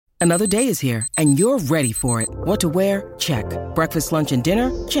Another day is here, and you're ready for it. What to wear? Check. Breakfast, lunch, and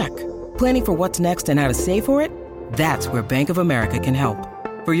dinner? Check. Planning for what's next and how to save for it? That's where Bank of America can help.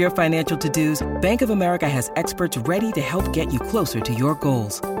 For your financial to-dos, Bank of America has experts ready to help get you closer to your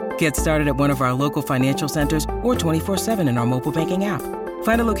goals. Get started at one of our local financial centers or 24/7 in our mobile banking app.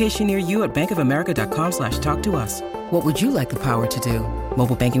 Find a location near you at bankofamerica.com/talktous. What would you like the power to do?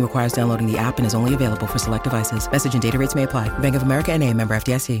 Mobile banking requires downloading the app and is only available for select devices. Message and data rates may apply. Bank of America N.A., member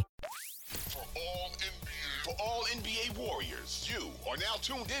FDIC. For all NBA warriors, you are now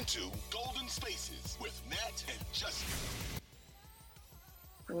tuned into Golden Spaces with Nat and Justin.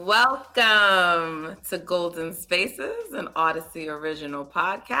 Welcome to Golden Spaces, an Odyssey original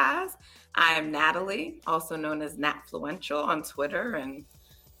podcast. I am Natalie, also known as Natfluential on Twitter and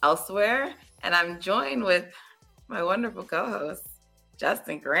elsewhere, and I'm joined with my wonderful co-host,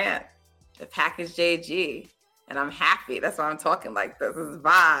 Justin Grant, the Package JG, and I'm happy. That's why I'm talking like this. This is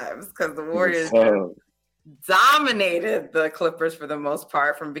vibes, because the Warriors dominated the Clippers for the most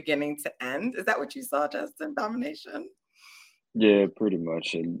part from beginning to end. Is that what you saw, Justin? Domination? Yeah, pretty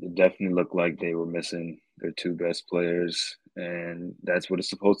much. It definitely looked like they were missing their two best players, and that's what it's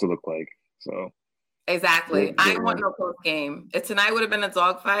supposed to look like. So exactly. I want no post game. If tonight would have been a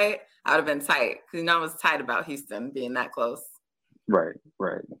dogfight, I would have been tight, because I was tight about Houston being that close. Right.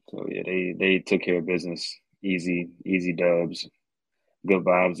 So yeah, they took care of business. Easy dubs. Good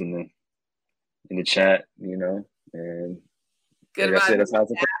vibes in the chat, and good like vibes I said, that's how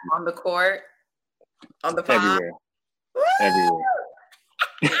it's on the court, on the pod. Everywhere.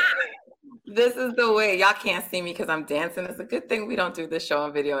 This is the way. Y'all can't see me because I'm dancing. It's a good thing we don't do this show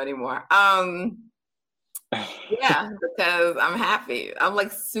on video anymore. Yeah, because I'm happy. I'm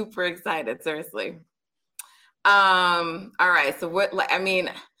like super excited. Seriously. All right. So what?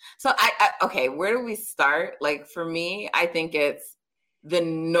 Okay. Where do we start? Like for me, I think it's the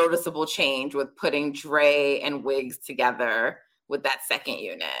noticeable change with putting Dre and Wiggs together with that second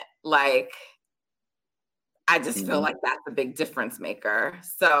unit. Like, I just feel like that's a big difference maker.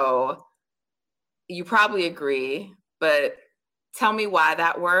 So you probably agree, but tell me why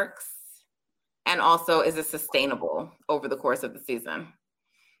that works. And also, is it sustainable over the course of the season?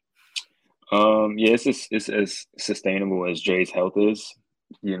 Yeah, it's as sustainable as Dre's health is.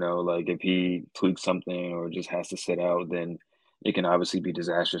 Like if he tweaks something or just has to sit out, then it can obviously be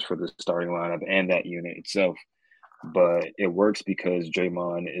disastrous for the starting lineup and that unit itself. But it works because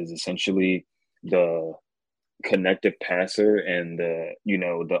Draymond is essentially the connective passer and the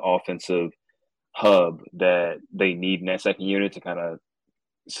offensive hub that they need in that second unit to kind of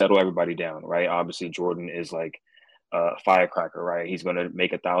settle everybody down, right? Obviously, Jordan is like a firecracker, right? He's going to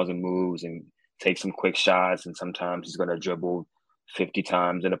make 1,000 moves and take some quick shots, and sometimes he's going to dribble 50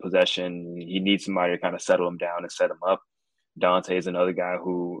 times in a possession. He needs somebody to kind of settle him down and set him up. Dante is another guy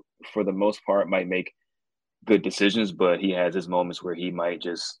who, for the most part, might make good decisions, but he has his moments where he might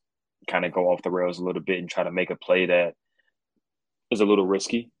just kind of go off the rails a little bit and try to make a play that is a little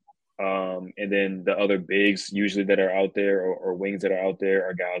risky. And then the other bigs usually that are out there or wings that are out there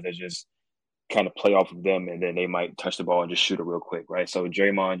are guys that just kind of play off of them, and then they might touch the ball and just shoot it real quick, right? So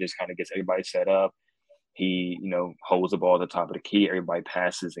Draymond just kind of gets everybody set up. He, holds the ball at the top of the key. Everybody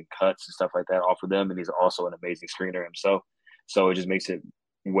passes and cuts and stuff like that off of them, and he's also an amazing screener himself. So it just makes it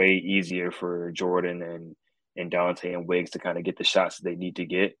way easier for Jordan and Dante and Wiggs to kind of get the shots that they need to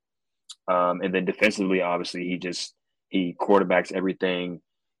get. And then defensively, obviously, he quarterbacks everything.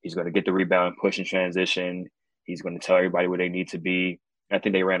 He's going to get the rebound, push and transition. He's going to tell everybody where they need to be. I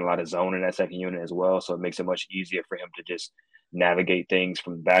think they ran a lot of zone in that second unit as well, so it makes it much easier for him to just navigate things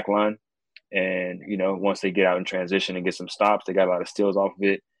from the back line. And, once they get out in transition and get some stops, they got a lot of steals off of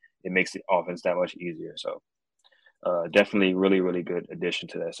it. It makes the offense that much easier. So definitely really, really good addition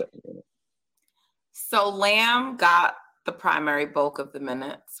to that second unit. So Lamb got the primary bulk of the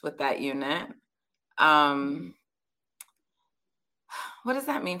minutes with that unit. What does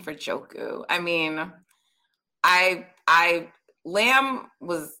that mean for Joku? I mean, Lamb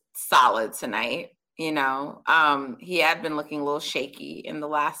was solid tonight. He had been looking a little shaky in the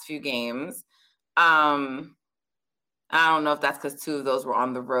last few games. I don't know if that's because two of those were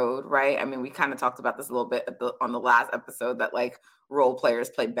on the road, right? I mean, we kind of talked about this a little bit on the last episode that like role players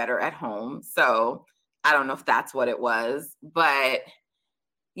play better at home. So I don't know if that's what it was, but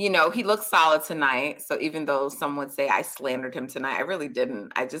he looked solid tonight. So even though some would say I slandered him tonight, I really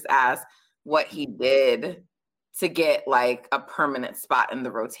didn't. I just asked what he did to get like a permanent spot in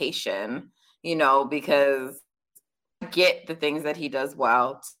the rotation, because I get the things that he does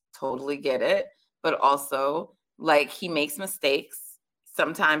well, totally get it. But also like he makes mistakes.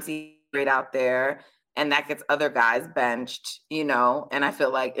 Sometimes he's great out there. and that gets other guys benched, you know, and I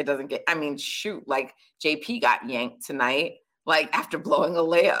feel like it doesn't get, I mean, shoot, like JP got yanked tonight, like after blowing a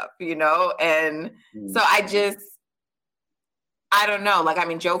layup, you know, and so I don't know. Like, I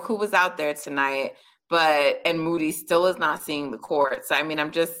mean, Joku was out there tonight, and Moody still is not seeing the court. So, I mean,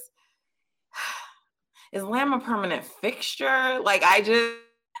 is Lamb a permanent fixture? Like, I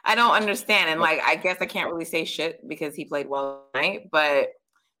don't understand. And like, I guess I can't really say shit because he played well tonight, but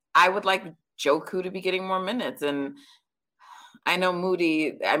I would like Joku to be getting more minutes. And I know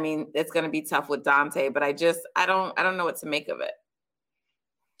Moody, I mean, it's going to be tough with Dante, but I don't know what to make of it.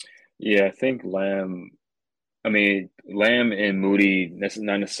 Yeah, I think Lamb and Moody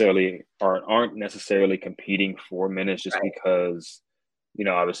aren't necessarily competing for minutes just because, you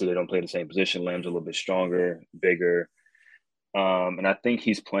know, obviously they don't play the same position. Lamb's a little bit stronger, bigger. And I think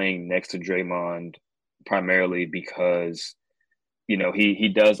he's playing next to Draymond primarily because, you know, he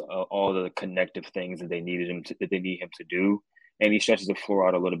does all the connective things that they need him to do. And he stretches the floor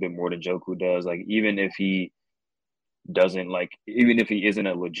out a little bit more than Joku does. Like, even if he isn't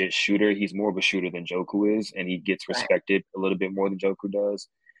a legit shooter, he's more of a shooter than Joku is, and he gets respected a little bit more than Joku does.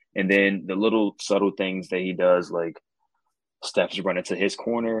 And then the little subtle things that he does, like Steph's running to his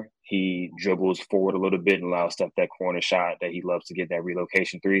corner, he dribbles forward a little bit and allows Steph that corner shot that he loves to get, that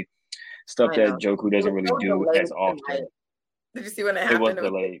relocation three. Stuff that Joku doesn't really do as often. Did you see when it happened? It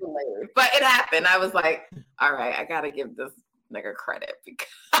was delayed. But it happened. I was like, all right, I got to give this nigga credit because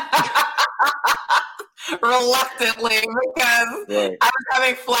reluctantly, because I was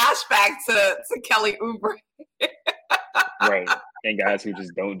having flashbacks to Kelly Oubre. Right. And guys who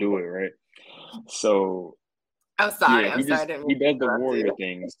just don't do it, right? So I'm sorry. Yeah, he does the Warrior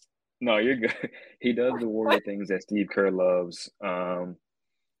things. No, you're good. He does the Warrior things that Steve Kerr loves. And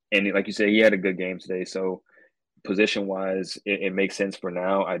like you said, he had a good game today. So position-wise, it makes sense for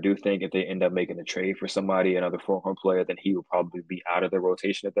now. I do think if they end up making a trade for somebody, another four-horn player, then he will probably be out of the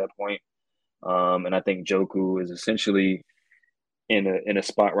rotation at that point. And I think Joku is essentially in a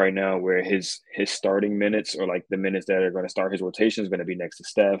spot right now where his starting minutes, or like the minutes that are going to start his rotation, is going to be next to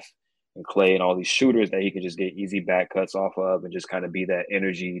Steph and Clay and all these shooters that he can just get easy back cuts off of and just kind of be that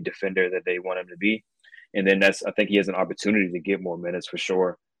energy defender that they want him to be. And then I think he has an opportunity to get more minutes for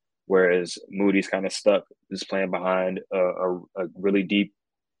sure. Whereas Moody's kind of stuck just playing behind a really deep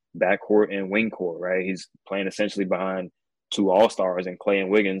backcourt and wing court, right? He's playing essentially behind two all-stars and Clay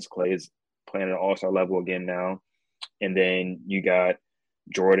and Wiggins. Clay is playing at an all-star level again now. And then you got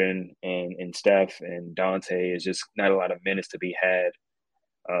Jordan and Steph, and Dante. Is just not a lot of minutes to be had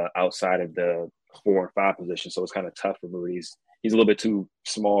outside of the 4 and 5 position. So it's kind of tough for Moody. He's a little bit too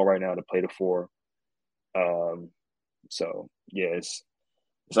small right now to play the 4. So yeah, it's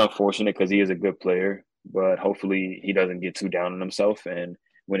unfortunate because he is a good player, but hopefully he doesn't get too down on himself. And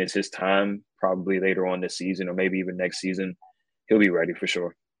when it's his time, probably later on this season or maybe even next season, he'll be ready for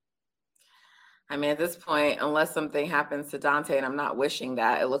sure. I mean, at this point, unless something happens to Dante, and I'm not wishing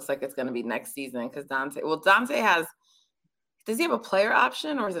that, it looks like it's going to be next season because Dante does he have a player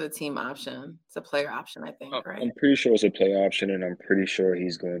option or is it a team option? It's a player option, I think, right? I'm pretty sure it's a player option, and I'm pretty sure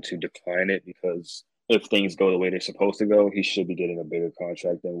he's going to decline it because if things go the way they're supposed to go, he should be getting a bigger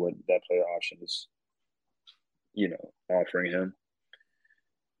contract than what that player option is, offering him.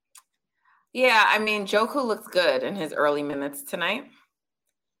 Yeah, I mean, Joku looks good in his early minutes tonight.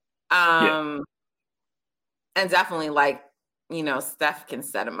 And definitely, like, Steph can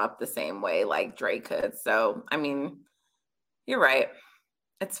set him up the same way like Dre could. So, I mean, you're right.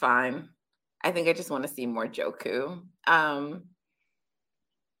 It's fine. I think I just want to see more Joku. I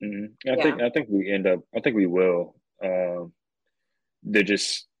think we will. They're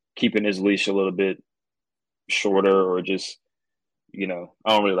just keeping his leash a little bit shorter, or just, I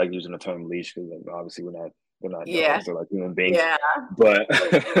don't really like using the term leash because obviously we're not dogs, they're like human beings. Yeah. But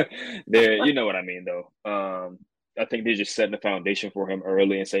they're, you know what I mean though. I think they're just setting the foundation for him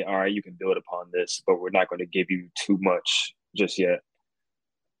early and say, all right, you can build upon this, but we're not going to give you too much just yet.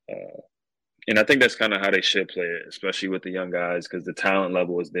 And I think that's kind of how they should play it, especially with the young guys, because the talent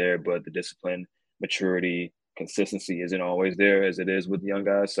level is there, but the discipline, maturity, consistency isn't always there as it is with the young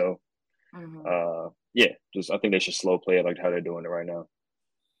guys. So, I think they should slow play it like how they're doing it right now.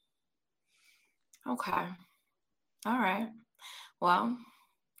 Okay. All right. Well,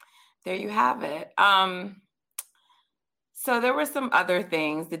 there you have it. So there were some other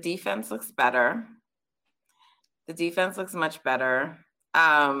things. The defense looks better. The defense looks much better.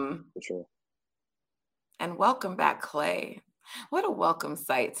 For sure. And welcome back, Clay. What a welcome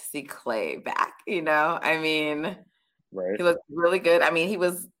sight to see Clay back, I mean, right. He looked really good. I mean, he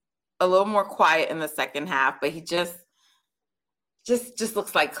was a little more quiet in the second half, but he just Just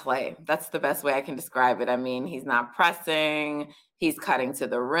looks like Clay. That's the best way I can describe it. I mean, he's not pressing. He's cutting to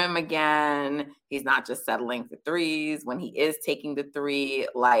the rim again. He's not just settling for threes. When he is taking the three,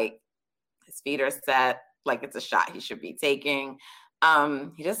 like his feet are set, like it's a shot he should be taking.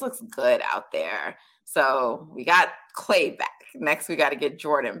 He just looks good out there. So we got Clay back. Next, we got to get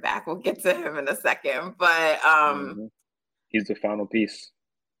Jordan back. We'll get to him in a second. But he's the final piece.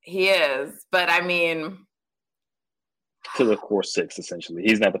 He is. But I mean, to the core six, essentially.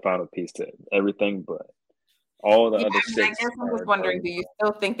 He's not the final piece to everything, but all the other six. I guess I'm just wondering, do you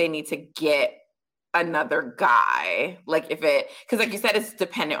still think they need to get another guy? Like because like you said, it's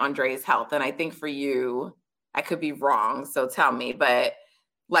dependent on Dre's health. And I think for you, I could be wrong, so tell me, but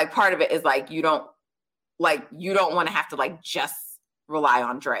like part of it is like you don't want to have to like just rely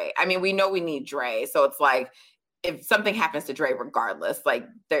on Dre. I mean, we know we need Dre, so it's like if something happens to Dre, regardless, like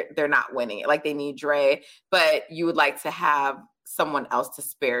they're not winning it. Like they need Dre, but you would like to have someone else to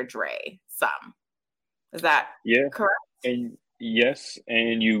spare Dre some. Is that correct? And yes,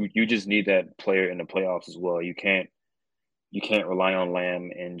 and you just need that player in the playoffs as well. You can't rely on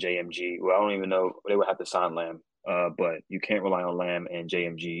Lamb and JMG. Well, I don't even know, they would have to sign Lamb, but you can't rely on Lamb and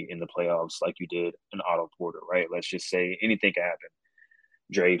JMG in the playoffs like you did in Otto Porter, right? Let's just say anything can happen.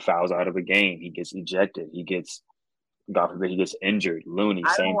 Dre fouls out of a game, he gets ejected, God forbid, he gets injured. Looney,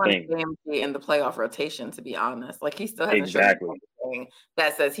 same thing. I don't want JMG in the playoff rotation, to be honest. Like he still hasn't exactly shown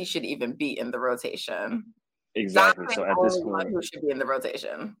that says he should even be in the rotation. Exactly. So at this point, who should be in the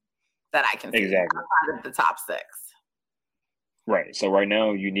rotation that I can see exactly outside of the top six. Right. So right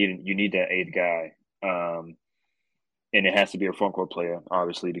now you need that eighth guy, and it has to be a front court player,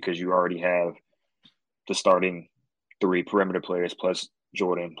 obviously, because you already have the starting three perimeter players plus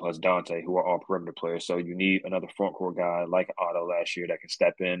Jordan plus Dante, who are all perimeter players. So you need another front court guy like Otto last year that can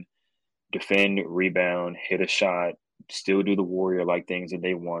step in, defend, rebound, hit a shot, still do the Warrior-like things that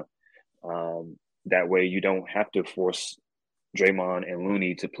they want. That way you don't have to force Draymond and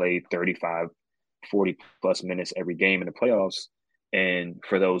Looney to play 35, 40-plus minutes every game in the playoffs. And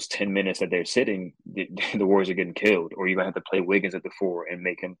for those 10 minutes that they're sitting, the Warriors are getting killed. Or you're going to have to play Wiggins at the 4 and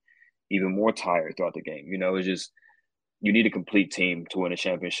make him even more tired throughout the game. It's just you need a complete team to win a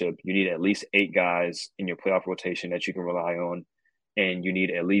championship. You need at least 8 guys in your playoff rotation that you can rely on. And you need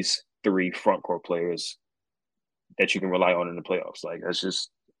at least 3 front court players that you can rely on in the playoffs. Like, that's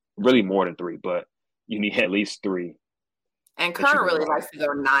just really more than 3, but you need at least 3. And Kerr really likes to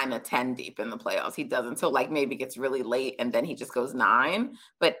go 9 or 10 deep in the playoffs. He does until like maybe gets really late and then he just goes 9.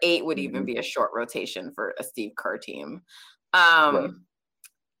 But 8 would even be a short rotation for a Steve Kerr team. Right.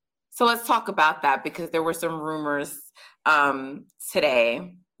 So let's talk about that, because there were some rumors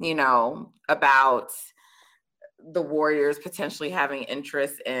today, about the Warriors potentially having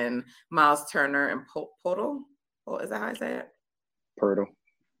interest in Miles Turner and Poeltl. Oh, is that how I say it?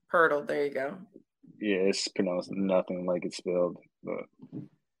 Poeltl. There you go. Yeah, it's pronounced nothing like it's spelled. But.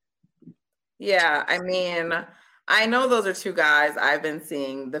 Yeah, I mean, I know those are 2 guys I've been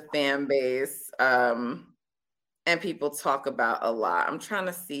seeing the fan base and people talk about a lot. I'm trying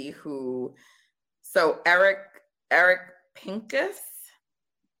to see who. So Eric Pincus.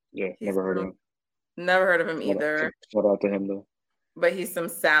 Yeah, never heard of him. Never heard of him either. Shout out to him though. But he's some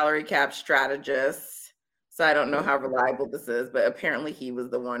salary cap strategist. So I don't know how reliable this is, but apparently he was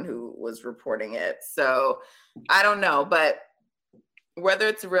the one who was reporting it. So I don't know, but whether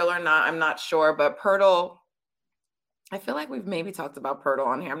it's real or not, I'm not sure. But Poeltl, I feel like we've maybe talked about Poeltl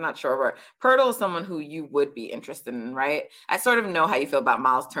on here. I'm not sure, but Poeltl is someone who you would be interested in, right? I sort of know how you feel about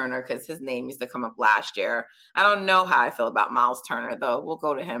Miles Turner because his name used to come up last year. I don't know how I feel about Miles Turner, though. We'll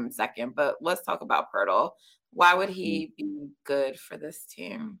go to him in a second, but let's talk about Poeltl. Why would he be good for this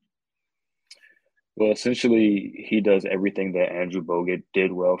team? Well, essentially, he does everything that Andrew Bogut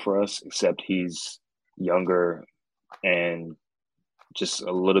did well for us, except he's younger and just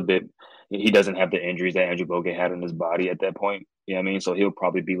a little bit – he doesn't have the injuries that Andrew Bogut had in his body at that point. You know what I mean? So he'll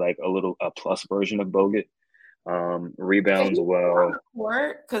probably be like a plus version of Bogut. Rebounds well.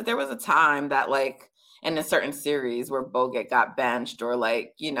 Because there was a time that like in a certain series where Bogut got benched or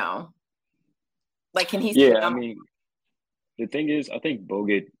like, like can he – Yeah, I mean, the thing is, I think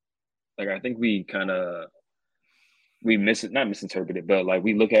Bogut – like, I think we kind of not misinterpreted, but like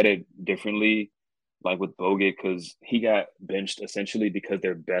we look at it differently, like with Bogut, because he got benched essentially because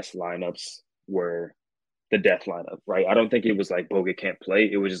their best lineups were the death lineup, right? I don't think it was like Bogut can't play.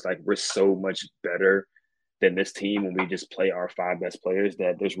 It was just like we're so much better than this team when we just play our 5 best players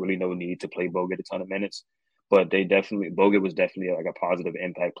that there's really no need to play Bogut a ton of minutes. But Bogut was definitely like a positive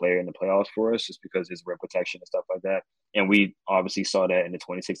impact player in the playoffs for us just because his rim protection and stuff like that. And we obviously saw that in the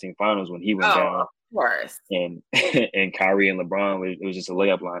 2016 finals when he went down. course. And and Kyrie and LeBron, it was just a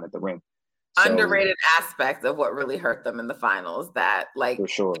layup line at the rim. So, underrated aspect of what really hurt them in the finals that for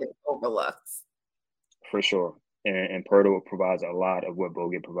sure, gets overlooked. For sure. And Pirtle provides a lot of what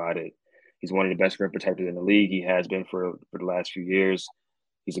Bogut provided. He's one of the best rim protectors in the league. He has been for the last few years.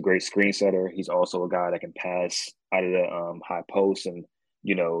 He's a great screen setter. He's also a guy that can pass out of the high post and,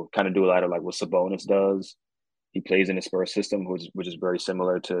 kind of do a lot of like what Sabonis does. He plays in the Spurs system, which is very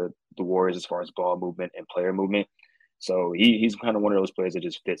similar to the Warriors as far as ball movement and player movement. So he's kind of one of those players that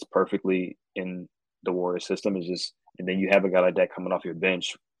just fits perfectly in the Warriors system. And then you have a guy like that coming off your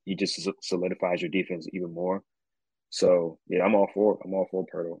bench. He just solidifies your defense even more. So yeah, I'm all for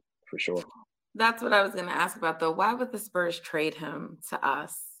Pirtle for sure. That's what I was going to ask about though. Why would the Spurs trade him to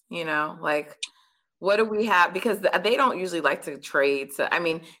us? What do we have? Because they don't usually like to trade.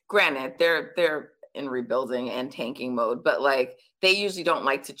 Granted, they're in rebuilding and tanking mode, but like they usually don't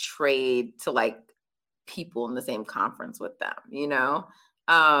like to trade to like people in the same conference with them.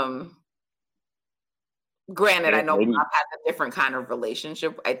 Granted, I know I've had a different kind of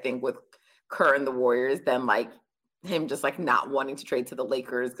relationship, I think, with Kerr and the Warriors than like him just like not wanting to trade to the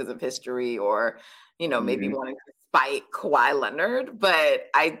Lakers because of history or, maybe wanting to spite Kawhi Leonard. But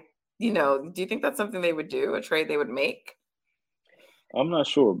do you think that's something they would do, a trade they would make? I'm not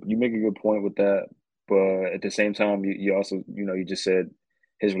sure. You make a good point with that. But at the same time, you also, you just said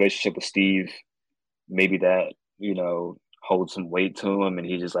his relationship with Steve, maybe that, holds some weight to him and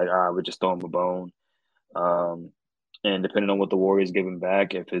he's just like, all right, we're just throwing him a bone. And depending on what the Warriors give him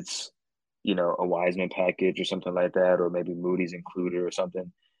back, if it's, a Wiseman package or something like that, or maybe Moody's included or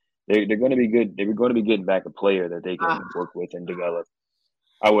something, they're going to be good. They're going to be getting back a player that they can work with and develop.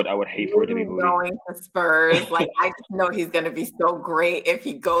 I would hate for it to be Moody. Going to Spurs, like I just know he's going to be so great if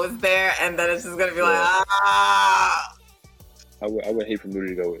he goes there, and then it's just going to be I would hate for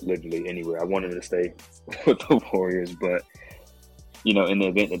Moody to go literally anywhere. I wanted to stay with the Warriors, but in the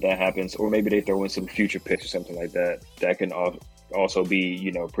event that happens, or maybe they throw in some future picks or something like that, that can also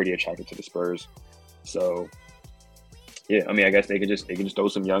be pretty attractive to the Spurs. So yeah, I guess they can just throw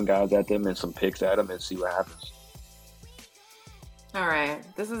some young guys at them and some picks at them and see what happens. All right,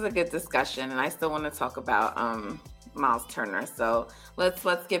 this is a good discussion, and I still want to talk about Miles Turner. So let's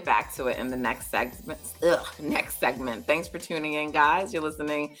get back to it in the next segment. Thanks for tuning in, guys. You're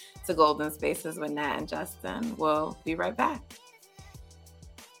listening to Golden Spaces with Nat and Justin. We'll be right back.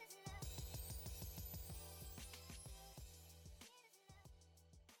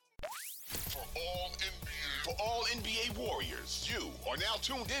 For all NBA Warriors, you are now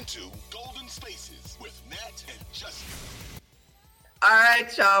tuned into Golden Spaces with Nat and Justin. All right,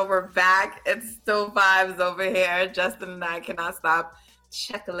 y'all, we're back. It's still vibes over here. Justin and I cannot stop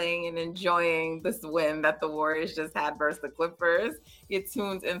chuckling and enjoying this win that the Warriors just had versus the Clippers. Get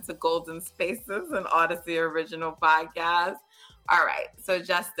tuned into Golden Spaces, an Odyssey original podcast. All right, so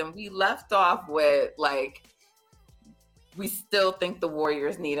Justin, we left off with we still think the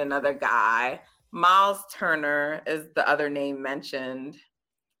Warriors need another guy. Miles Turner is the other name mentioned.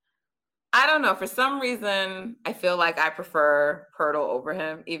 I don't know. For some reason, I feel like I prefer Pirtle over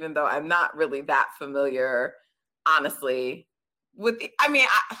him, even though I'm not really that familiar, honestly.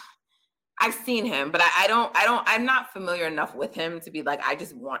 I've seen him, but I'm not familiar enough with him to be like, I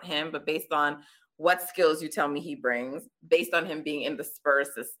just want him. But based on what skills you tell me he brings, based on him being in the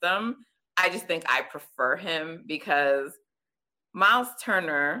Spurs system, I just think I prefer him because Miles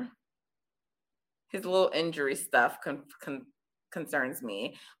Turner, his little injury stuff concerns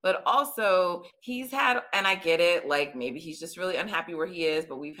me, but also he's had, and I get it, like maybe he's just really unhappy where he is,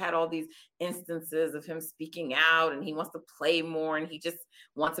 but we've had all these instances of him speaking out and he wants to play more and he just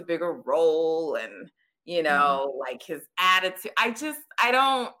wants a bigger role and, like his attitude. I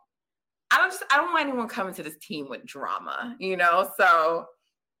don't want anyone coming to this team with drama, so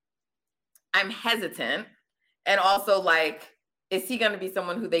I'm hesitant. And also is he going to be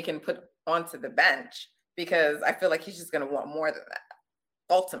someone who they can put onto the bench? Because I feel like he's just going to want more than that,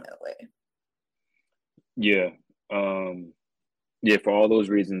 ultimately. Yeah. For all those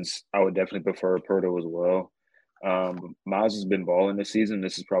reasons, I would definitely prefer Pirtle as well. Miles has been balling this season.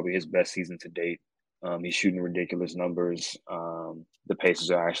 This is probably his best season to date. He's shooting ridiculous numbers. The Pacers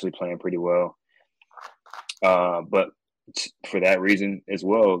are actually playing pretty well. But for that reason as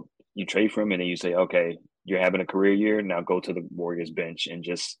well, you trade for him and then you say, okay, you're having a career year. Now go to the Warriors bench and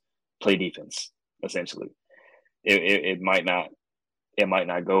just play defense. Essentially, it might not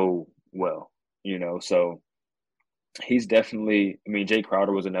go well, so he's definitely, Jay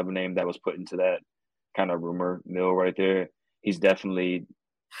Crowder was another name that was put into that kind of rumor mill right there. He's another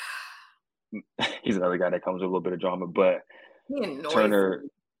guy that comes with a little bit of drama, but Turner,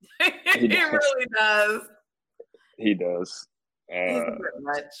 He really does. He does. He's a bit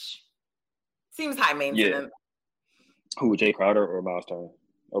much. Seems high maintenance. Yeah. Who, Jay Crowder or Miles Turner?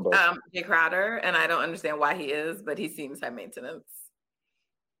 Or both? Jay Crowder, and I don't understand why he is, but he seems high maintenance.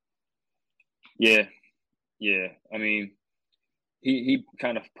 Yeah. I mean, he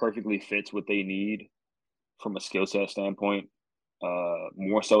kind of perfectly fits what they need from a skill set standpoint.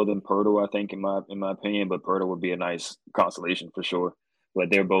 More so than Poeltl, I think, in my opinion. But Poeltl would be a nice consolation for sure. But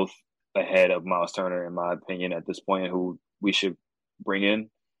they're both ahead of Miles Turner, in my opinion, at this point, who we should bring in.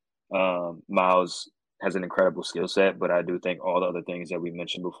 Miles has an incredible skill set, but I do think all the other things that we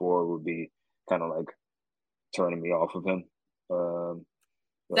mentioned before would be kind of like turning me off of him.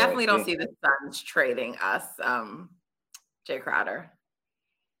 Definitely don't see the Suns trading us, Jay Crowder.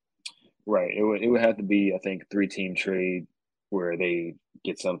 Right. It would have to be, I think, 3-team trade where they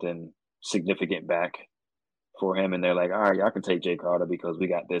get something significant back for him, and they're like, all right, y'all can take Jay Crowder because we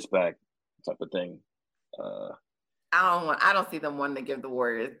got this back, type of thing. I don't see them wanting to give the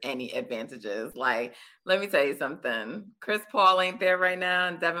Warriors any advantages. Like, let me tell you something. Chris Paul ain't there right now,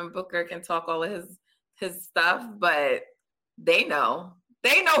 and Devin Booker can talk all of his stuff, but they know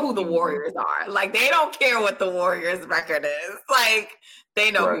who the Warriors are. Like, they don't care what the Warriors record is. Like,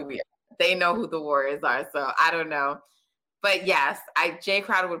 they know who we are. They know who the Warriors are. So I don't know. But yes, Jay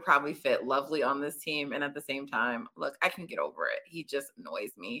Crowder would probably fit lovely on this team. And at the same time, look, I can get over it. He just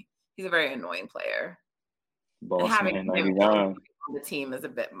annoys me. He's a very annoying player. Boss having man, him 99. on the team is a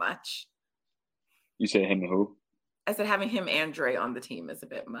bit much. You said him and who? I said having him and Dre on the team is a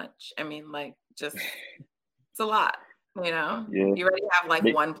bit much. I mean, like, just it's a lot, you know? Yeah. You already have like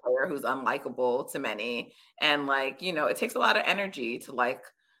one player who's unlikable to many. And like, you know, it takes a lot of energy to like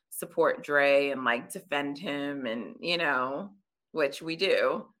support Dre and like defend him and, you know, which we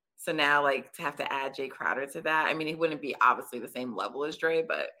do. So now like to have to add Jay Crowder to that, I mean, he wouldn't be obviously the same level as Dre,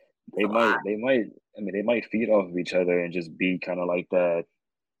 but they might feed off of each other and just be kind of like that,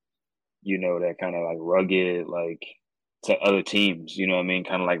 you know, that kind of like rugged, like to other teams, you know what I mean?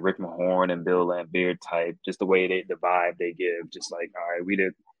 Kind of like Rick Mahorn and Bill Laimbeer type, just the way the vibe they give, just like, all right,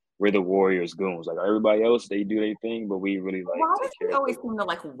 we're the Warriors goons. Like everybody else, they do their thing, but we really like. Why does he always seem to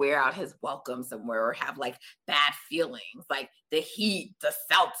like wear out his welcome somewhere or have like bad feelings? Like the Heat, the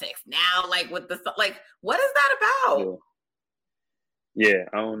Celtics, now like with the like, what is that about? Yeah,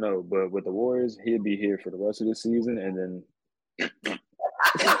 I don't know, but with the Warriors, he'll be here for the rest of the season, and then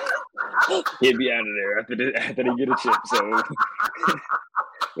he'll be out of there after they get a chip. So,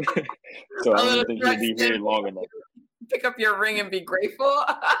 so I don't think he'll be here long enough. Pick up your ring and be grateful.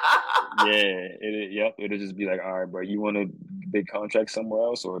 It'll just be like, all right, bro, you want a big contract somewhere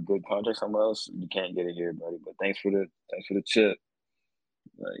else or a good contract somewhere else? You can't get it here, buddy. But thanks for the chip.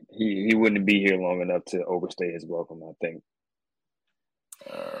 Like he wouldn't be here long enough to overstay his welcome, I think.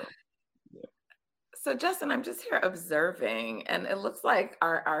 So Justin, I'm just here observing, and it looks like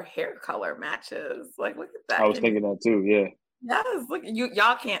our hair color matches. Like, look at that. I was thinking that too. Yeah. Yes, look,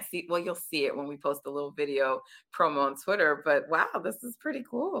 y'all can't see. Well, you'll see it when we post a little video promo on Twitter. But wow, this is pretty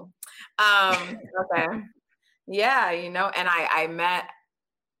cool. Okay, yeah, you know, and I met.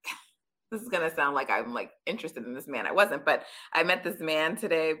 This is gonna sound like I'm like interested in this man. I wasn't, but I met this man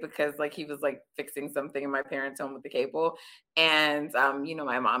today because like he was like fixing something in my parents' home with the cable. And you know,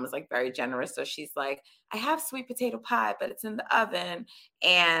 my mom is like very generous. So she's like, I have sweet potato pie, but it's in the oven.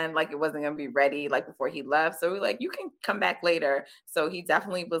 And like it wasn't gonna be ready like before he left. So we're like, you can come back later. So he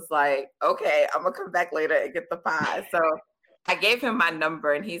definitely was like, okay, I'm gonna come back later and get the pie. So I gave him my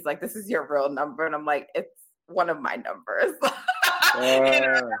number and he's like, this is your real number. And I'm like, it's one of my numbers. You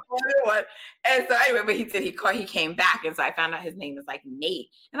know, and so anyway, but he came back, and so I found out his name is like Nate,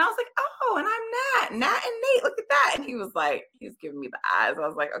 and I was like, oh, and I'm Nat and Nate, look at that. And he was giving me the eyes. I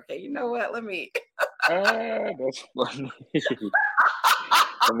was like, okay, you know what, let me. That's funny.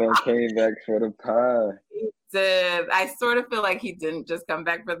 The man came back for the pie. He did. I sort of feel like he didn't just come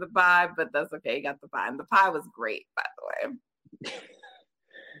back for the pie, but that's okay. He got the pie, and the pie was great, by the way.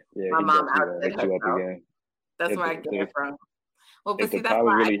 Yeah, my mom outdid herself. Again. That's where I get it from. Well, but if see, the that's pie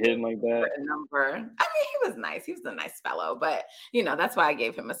was why really hitting like that. Number. I mean, he was nice. He was a nice fellow, but you know, that's why I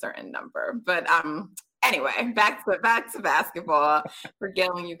gave him a certain number. But anyway, back to basketball.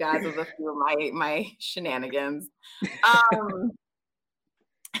 Regaling you guys with a few of my shenanigans.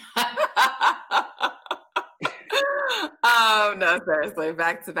 No, seriously,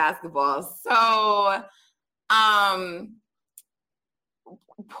 back to basketball. So,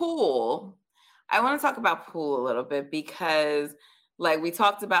 Poole. I want to talk about Poole a little bit because like we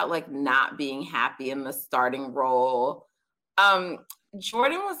talked about like not being happy in the starting role.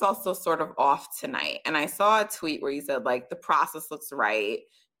 Jordan was also sort of off tonight. And I saw a tweet where he said like the process looks right,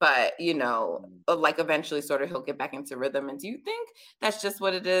 but like eventually sort of he'll get back into rhythm. And do you think that's just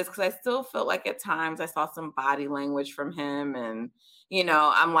what it is? Because I still feel like at times I saw some body language from him, and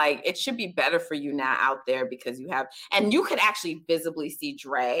I'm like, it should be better for you now out there because and you could actually visibly see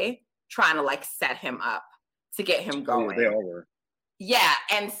Dre trying to like set him up to get him going. They all were. Yeah,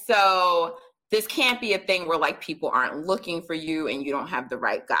 and so this can't be a thing where like people aren't looking for you and you don't have the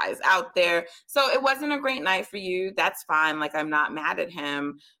right guys out there. So it wasn't a great night for you. That's fine. Like, I'm not mad at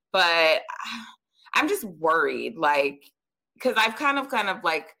him, but I'm just worried, like, because I've kind of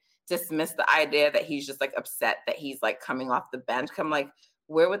like dismissed the idea that he's just like upset that he's like coming off the bench. I'm like,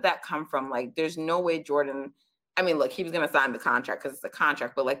 where would that come from? Like, there's no way Jordan, I mean, look, he was going to sign the contract because it's a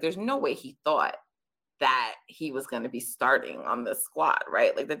contract, but like, there's no way he thought that he was going to be starting on the squad,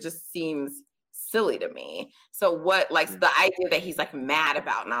 right? Like, that just seems silly to me. So what, like, the idea that he's like mad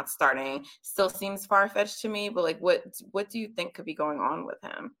about not starting still seems far-fetched to me, but like what do you think could be going on with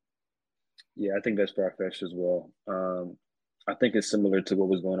him? Yeah, I think that's far-fetched as well. I think it's similar to what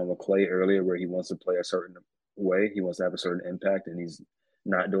was going on with Clay earlier, where he wants to play a certain way, he wants to have a certain impact, and he's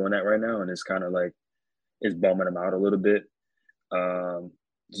not doing that right now, and it's kind of like it's bumming him out a little bit.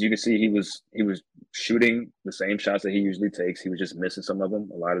 As you can see, he was shooting the same shots that he usually takes. He was just missing some of them.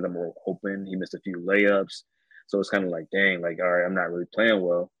 A lot of them were open. He missed a few layups. So it's kind of like, dang, like, all right, I'm not really playing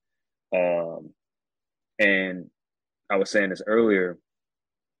well. And I was saying this earlier,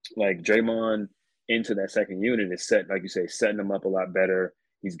 like Draymond into that second unit is set, like you say, setting him up a lot better.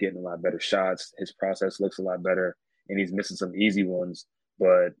 He's getting a lot better shots. His process looks a lot better, and he's missing some easy ones.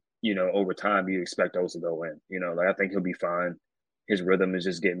 But, over time, you expect those to go in. Like, I think he'll be fine. His rhythm is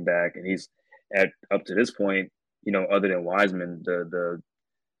just getting back, and he's up to this point, other than Wiseman, the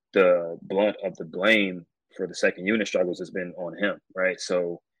blunt of the blame for the second unit struggles has been on him, right?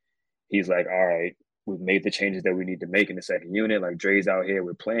 So he's like, all right, we've made the changes that we need to make in the second unit. Like, Dre's out here,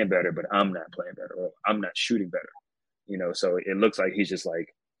 we're playing better, but I'm not playing better, or I'm not shooting better. So it looks like he's just like,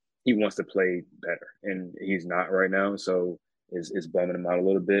 he wants to play better, and he's not right now. So it's bumming him out a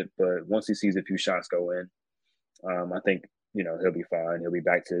little bit. But once he sees a few shots go in, I think, he'll be fine. He'll be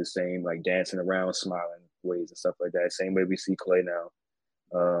back to the same, like, dancing around, smiling ways and stuff like that. Same way we see Clay now.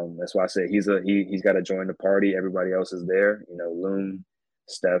 That's why I said he's got to join the party. Everybody else is there. Loon,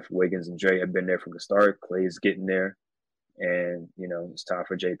 Steph, Wiggins, and Dre have been there from the start. Clay's getting there. And, it's time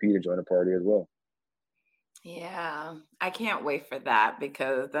for JP to join the party as well. Yeah, I can't wait for that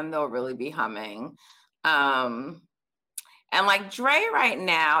because then they'll really be humming. And like Dre right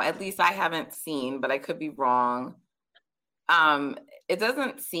now, at least I haven't seen, but I could be wrong. It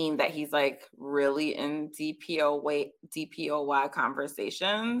doesn't seem that he's like really in DPOY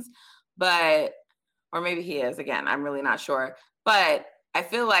conversations, or maybe he is. Again, I'm really not sure, but I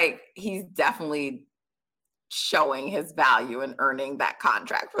feel like he's definitely showing his value and earning that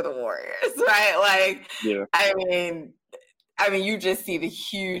contract for the Warriors, right? Like, yeah. I mean, you just see the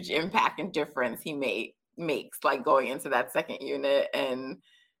huge impact and difference he makes like going into that second unit. And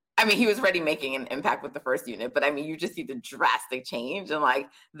I mean, he was already making an impact with the first unit, but I mean, you just see the drastic change, and like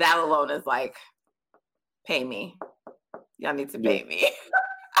that alone is like, pay me. Y'all need to pay me.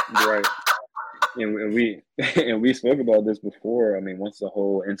 Right. And we spoke about this before. I mean, once the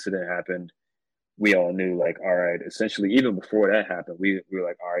whole incident happened, we all knew, like, all right, essentially, even before that happened, we were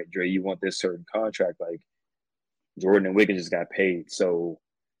like, all right, Dre, you want this certain contract. Like, Jordan and Wiggins just got paid. So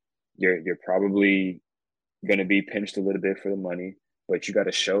you're probably going to be pinched a little bit for the money, but you got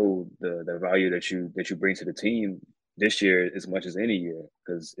to show the value that you bring to the team this year as much as any year,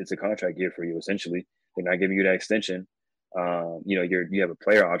 because it's a contract year for you, essentially. They're not giving you that extension. You have a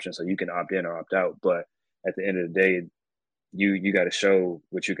player option, so you can opt in or opt out. But at the end of the day, you got to show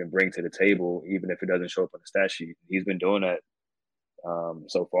what you can bring to the table, even if it doesn't show up on the stat sheet. He's been doing that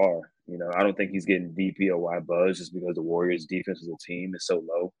so far. I don't think he's getting DPOY buzz just because the Warriors' defense as a team is so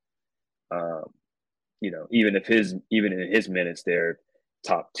low. Even in his minutes, they're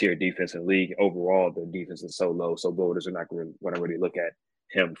top tier defense in the league. Overall, the defense is so low, so voters are not going to really look at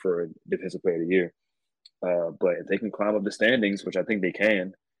him for defensive player of the year. But if they can climb up the standings, which I think they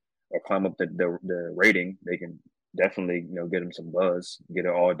can, or climb up the rating, they can definitely, get him some buzz, get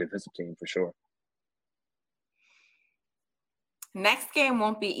an all defensive team for sure. Next game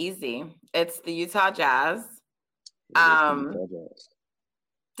won't be easy. It's the Utah Jazz.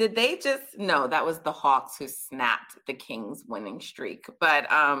 Did they just, no, that was the Hawks who snapped the Kings winning streak. But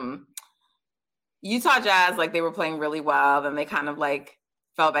Utah Jazz, like, they were playing really well. Then they kind of like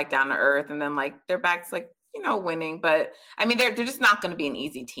fell back down to earth. And then like they're back to like, winning. But I mean, they're just not going to be an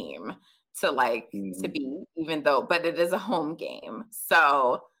easy team to like to beat, but it is a home game.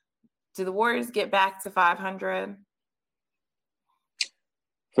 So do the Warriors get back to 500?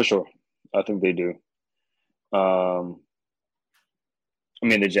 For sure. I think they do. Um, I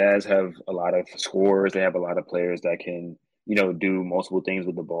mean, the Jazz have a lot of scorers. They have a lot of players that can, do multiple things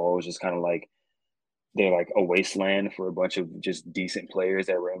with the ball. It's just kind of like they're like a wasteland for a bunch of just decent players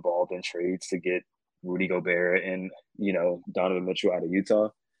that were involved in trades to get Rudy Gobert and, Donovan Mitchell out of Utah.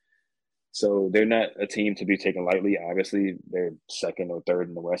 So they're not a team to be taken lightly. Obviously, they're second or third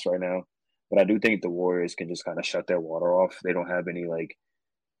in the West right now. But I do think the Warriors can just kind of shut their water off. They don't have any like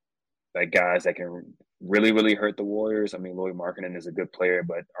guys that can really, really hurt the Warriors. I mean, Lauri Markkanen is a good player,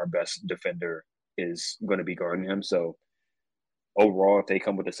 but our best defender is going to be guarding him. So overall, if they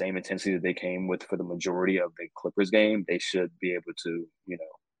come with the same intensity that they came with for the majority of the Clippers game, they should be able to,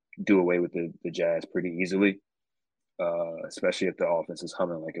 do away with the Jazz pretty easily, especially if the offense is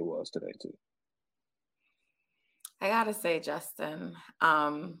humming like it was today too. I gotta say, Justin,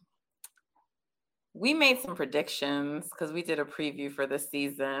 we made some predictions because we did a preview for the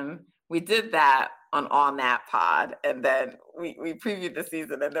season. We did that on All Nat Pod, and then we previewed the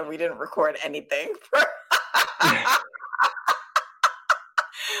season, and then we didn't record anything for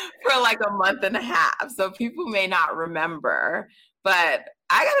like a month and a half. So people may not remember, but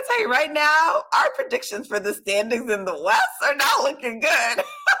I gotta tell you right now, our predictions for the standings in the West are not looking good.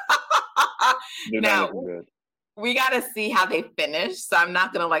 They're now, not looking good. We got to see how they finish. So I'm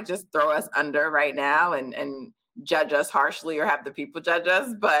not going to like just throw us under right now and judge us harshly or have the people judge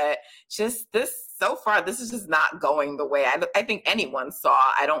us. But just this so far, this is just not going the way I think anyone saw.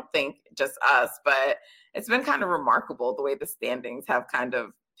 I don't think just us, but it's been kind of remarkable the way the standings have kind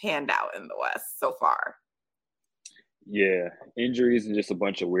of panned out in the West so far. Yeah, injuries and just a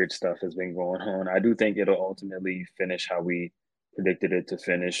bunch of weird stuff has been going on. I do think it'll ultimately finish how we predicted it to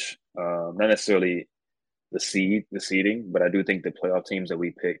finish. Not necessarily the seeding, but I do think the playoff teams that we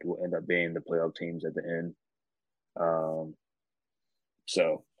picked will end up being the playoff teams at the end.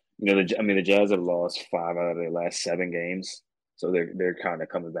 So the Jazz have lost 5 out of their last 7 games, so they're kind of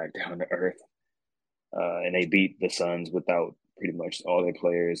coming back down to earth. And they beat the Suns without pretty much all their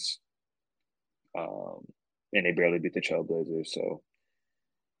players. And they barely beat the Trailblazers. So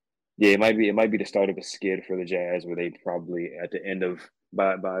yeah, it might be the start of a skid for the Jazz, where they probably at the end of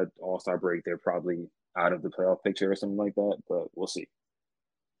by All-Star break they're probably out of the playoff picture or something like that. But we'll see.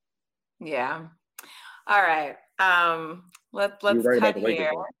 Yeah. All right. Let's cut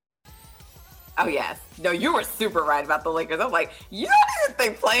here. Oh yes. No, you were super right about the Lakers. I'm like, you don't even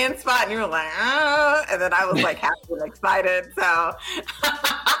think playing spot, and you were like, and then I was like happy and excited. So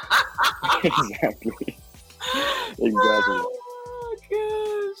exactly. Oh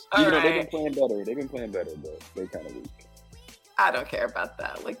gosh. They've been playing better, but they're kind of weak. I don't care about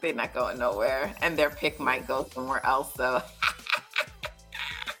that. Like, they're not going nowhere, and their pick might go somewhere else. So,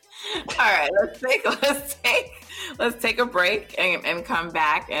 all right, let's take a break and come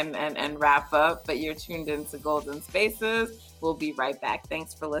back and wrap up. But you're tuned into Golden Spaces. We'll be right back.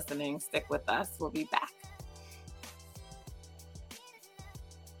 Thanks for listening. Stick with us. We'll be back.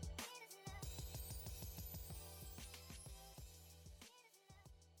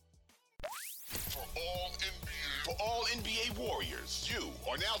 For all NBA Warriors, you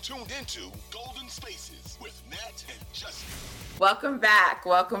are now tuned into Golden Spaces with Nat and Justin. Welcome back.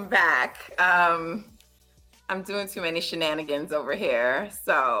 I'm doing too many shenanigans over here,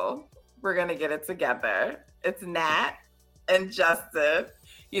 so we're going to get it together. It's Nat and Justin.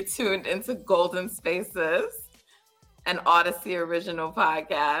 You tuned into Golden Spaces, an Odyssey original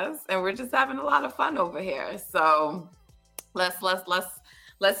podcast, and we're just having a lot of fun over here. So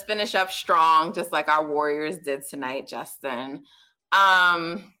let's finish up strong, just like our Warriors did tonight, Justin.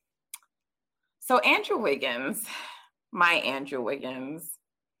 So Andrew Wiggins,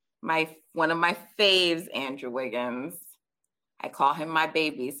 one of my faves, Andrew Wiggins. I call him my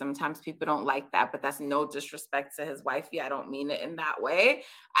baby. Sometimes people don't like that, but that's no disrespect to his wifey. I don't mean it in that way.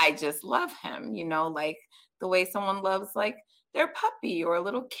 I just love him, like the way someone loves like their puppy or a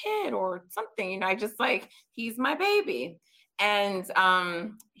little kid or something, I just like, he's my baby. And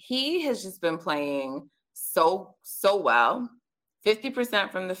he has just been playing so well.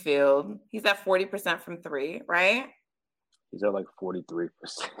 50% from the field. He's at 40% from 3, right? He's at like 43%.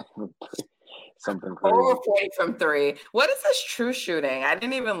 Something crazy. Over 40 from 3. What is his true shooting? I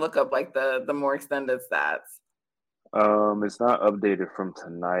didn't even look up like the more extended stats. It's not updated from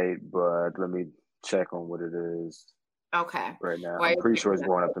tonight, but let me check on what it is. Okay. Right now. I'm pretty sure it's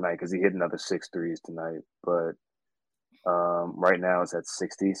going up tonight because he hit another 6 threes tonight. But right now it's at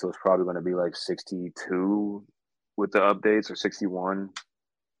 60, so it's probably going to be like 62 with the updates or 61.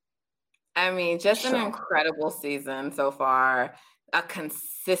 I mean, just an incredible season so far. A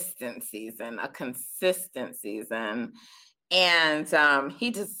consistent season. And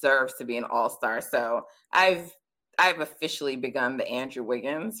he deserves to be an all-star. So I've officially begun the Andrew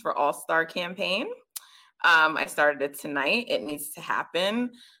Wiggins for all-star campaign. I started it tonight. It needs to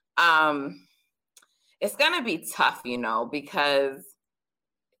happen. It's going to be tough, because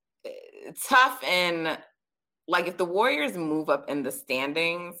tough in, like, if the Warriors move up in the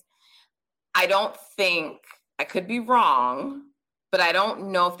standings, I don't think, I could be wrong, but I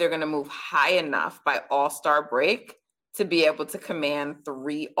don't know if they're going to move high enough by all-star break to be able to command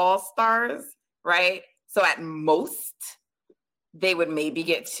 3 all-stars, right? So at most, they would maybe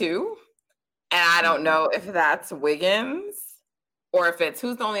get 2. And I don't know if that's Wiggins or if it's,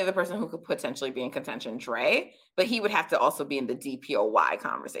 who's the only other person who could potentially be in contention? Dre. But he would have to also be in the DPOY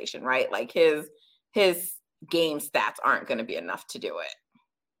conversation, right? Like his game stats aren't going to be enough to do it.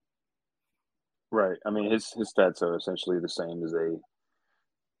 Right. I mean, his stats are essentially the same as they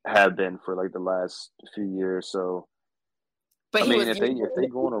have been for like the last few years. So, but I mean, if they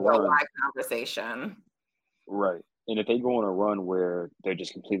go on a run, conversation, right? And if they go on a run where they're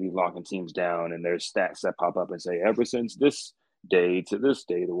just completely locking teams down, and there's stats that pop up and say, ever since this day to this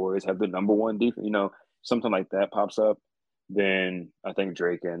day, the Warriors have the number 1 defense, something like that pops up, then I think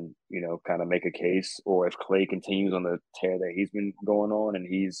Drake can, kind of make a case. Or if Klay continues on the tear that he's been going on, and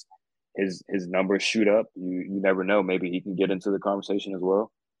his numbers shoot up, you never know. Maybe he can get into the conversation as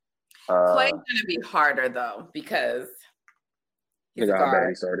well. Klay's going to be harder though, because he's a guard.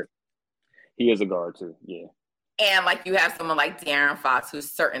 He started. He is a guard too. Yeah. And like you have someone like De'Aaron Fox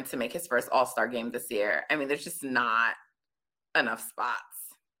who's certain to make his first All-Star game this year. I mean, there's just not enough spots.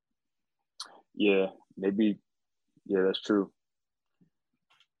 Yeah, maybe. Yeah, that's true.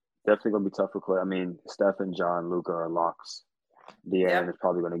 Definitely gonna be tough for Klay. I mean, Steph and John, Luka are locks. De'Aaron is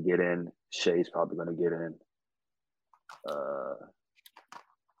probably gonna get in. Shai's probably gonna get in.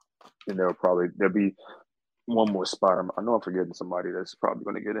 And there'll be one more spot. I know I'm forgetting somebody that's probably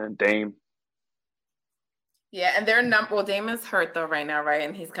gonna get in. Dame. Yeah, and their Dame is hurt though right now, right?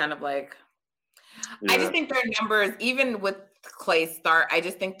 And he's kind of like, I just think their numbers, even with Klay's start, I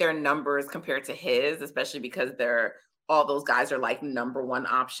just think their numbers compared to his, especially because all those guys are like number 1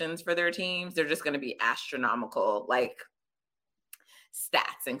 options for their teams, they're just going to be astronomical, like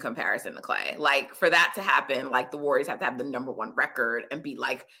stats in comparison to Klay. Like for that to happen, like the Warriors have to have the number 1 record and be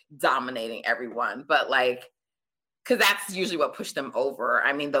like dominating everyone. But like, because that's usually what pushed them over.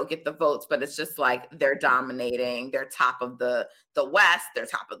 I mean, they'll get the votes, but it's just like they're dominating. They're top of the West. They're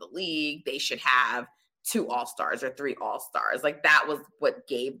top of the league. They should have 2 all-stars or 3 all-stars. Like that was what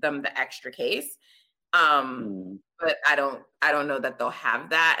gave them the extra case. But I don't know that they'll have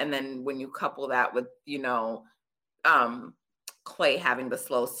that. And then when you couple that with, Klay having the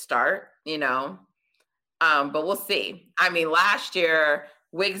slow start, but we'll see. I mean, last year,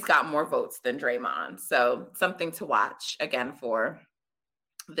 Wiggs got more votes than Draymond. So something to watch again for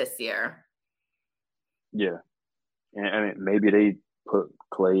this year. Yeah. And I mean, maybe they put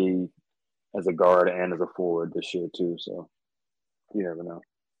Klay as a guard and as a forward this year too. So you never know.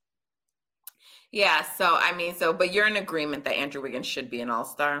 Yeah. So, I mean, but you're in agreement that Andrew Wiggins should be an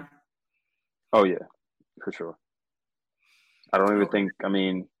all-star? Oh, yeah, for sure. I don't even think, I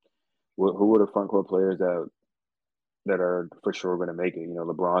mean, who are the front court players that are for sure going to make it?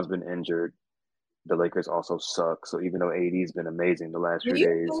 LeBron's been injured. The Lakers also suck. So even though AD's been amazing the last few days. Do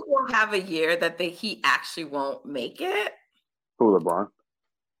you think we'll have a year that he actually won't make it? Who, LeBron?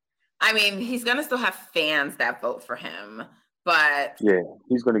 I mean, he's going to still have fans that vote for him, but... Yeah,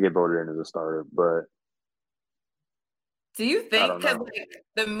 he's going to get voted in as a starter, but... Do you think, because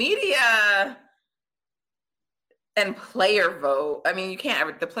the media and player vote, I mean,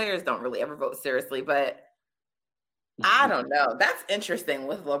 the players don't really ever vote seriously, but I don't know. That's interesting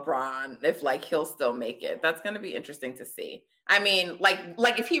with LeBron, if he'll still make it. That's going to be interesting to see. I mean, like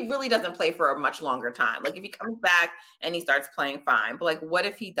if he really doesn't play for a much longer time, like if he comes back and he starts playing fine, but what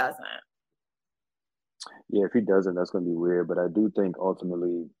if he doesn't? Yeah, if he doesn't, that's going to be weird. But I do think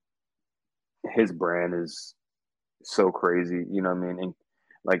ultimately his brand is so crazy, you know what I mean? And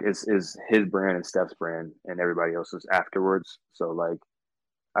it's his brand and Steph's brand and everybody else's afterwards. So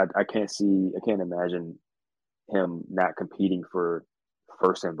I can't imagine him not competing for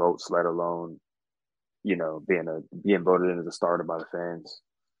first in votes, let alone, being voted in as a starter by the fans.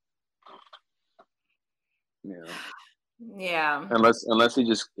 Yeah. Unless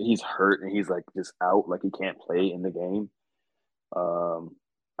he's hurt and he's just out, he can't play in the game.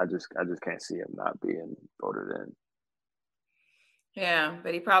 I just can't see him not being voted in. Yeah,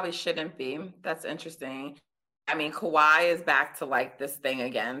 but he probably shouldn't be. That's interesting. I mean, Kawhi is back to this thing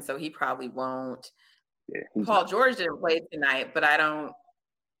again, so he probably won't. Yeah, Paul George didn't play tonight, but I don't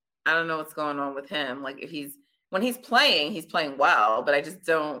know what's going on with him. If he's when he's playing well, but I just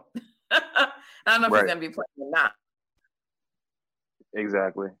don't I don't know if he's gonna be playing or not.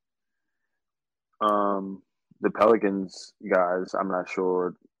 Exactly. The Pelicans guys, I'm not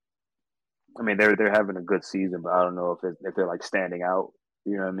sure. I mean, they're having a good season, but I don't know if they're like standing out.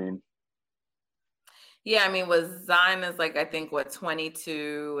 You know what I mean? Yeah, I mean, was Zion is like I think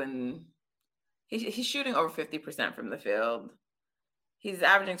 22, and he's shooting over 50% from the field. He's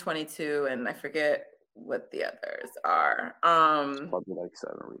averaging 22, and I forget what the others are. Probably like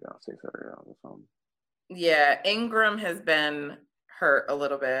 7 rebounds, 6 rebounds or something. Yeah, Ingram has been hurt a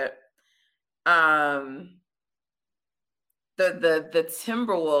little bit. The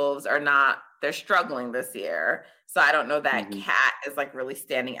Timberwolves they're struggling this year. So I don't know that Cat is like really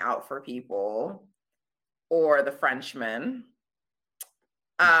standing out for people, or the Frenchman.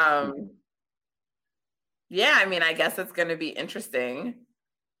 Yeah, I mean, I guess it's going to be interesting.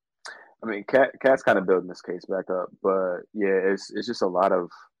 I mean, Cat's kind of building this case back up, but yeah, it's just a lot of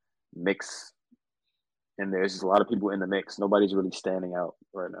mix in there. It's just a lot of people in the mix. Nobody's really standing out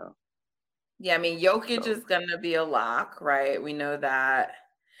right now. Yeah, I mean, Jokic is going to be a lock, right? We know that.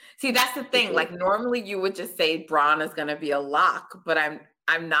 See, that's the thing. Like normally you would just say Bron is going to be a lock, but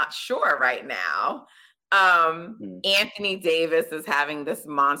I'm not sure right now. Anthony Davis is having this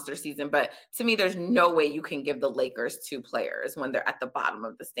monster season, but to me, there's no way you can give the Lakers 2 players when they're at the bottom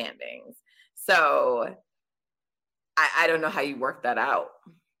of the standings. So I don't know how you work that out.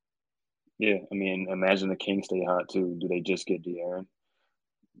 Yeah, I mean, imagine the Kings stay hot too. Do they just get De'Aaron?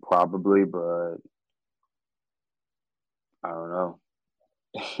 Probably, but I don't know.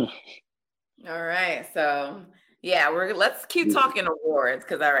 All right, so yeah, let's keep talking awards,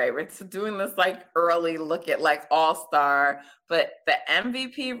 because all right, we're doing this like early look at like All-Star, but the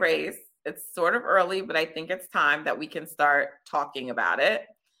MVP race, it's sort of early, but I think it's time that we can start talking about it.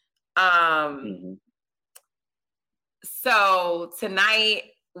 So tonight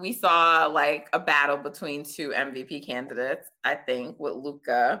we saw like a battle between 2 MVP candidates, I think, with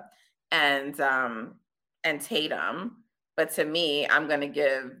Luka and Tatum. But to me, I'm going to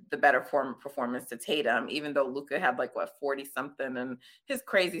give the better performance to Tatum, even though Luka had 40 something and his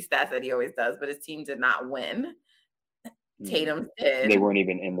crazy stats that he always does, but his team did not win. Tatum did. They weren't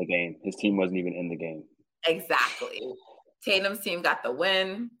even in the game. His team wasn't even in the game. Exactly. Tatum's team got the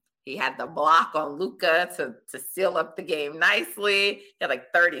win. He had the block on Luka to seal up the game nicely. He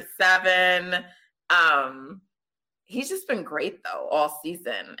had 37. He's just been great though all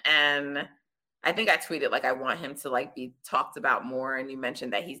season, and I think I tweeted I want him to be talked about more. And you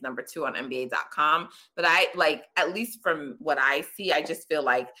mentioned that he's number 2 on NBA.com. But I at least from what I see, I just feel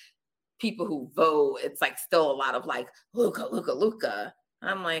like people who vote, it's still a lot of Luka.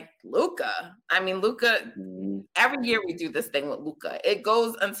 I'm Luka. I mean, Luka, every year we do this thing with Luka. It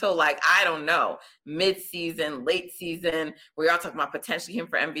goes until I don't know, mid-season, late season, where y'all talking about potentially him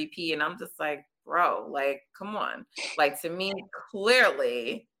for MVP. And I'm just bro, come on. To me,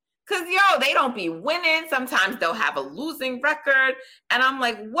 clearly, because, they don't be winning. Sometimes they'll have a losing record. And I'm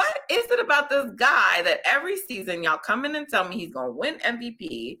what is it about this guy that every season y'all come in and tell me he's going to win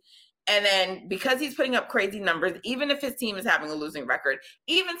MVP? And then because he's putting up crazy numbers, even if his team is having a losing record,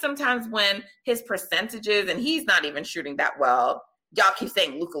 even sometimes when his percentages and he's not even shooting that well, y'all keep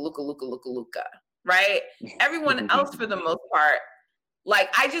saying Luka, right? Everyone else, for the most part,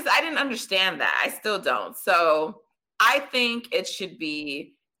 I didn't understand that. I still don't. So I think it should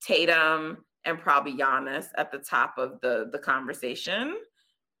be Tatum and probably Giannis at the top of the conversation.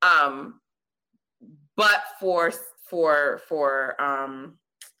 But for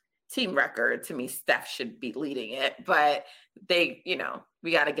team record, to me, Steph should be leading it. But they,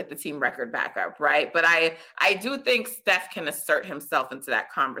 we got to get the team record back up, right? But I do think Steph can assert himself into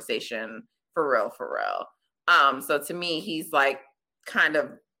that conversation for real. So to me, he's kind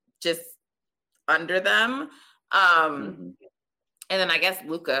of just under them. And then I guess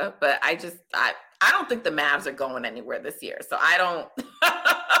Luka, but I don't think the Mavs are going anywhere this year. So I don't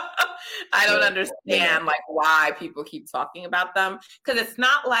understand why people keep talking about them, because it's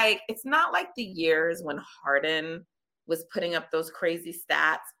not like the years when Harden was putting up those crazy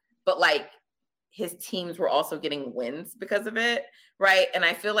stats, but his teams were also getting wins because of it, right? And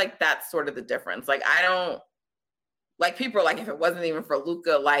I feel that's sort of the difference. I don't people are if it wasn't even for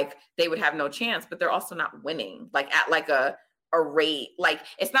Luka, they would have no chance, but they're also not winning at a rate.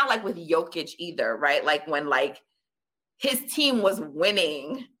 It's not with Jokic either, right? When his team was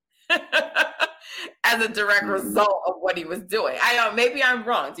winning as a direct result of what he was doing. I don't, maybe I'm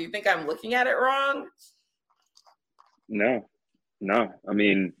wrong. Do you think I'm looking at it wrong? No. I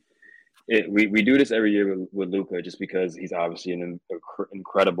mean, we do this every year with Luka just because he's obviously an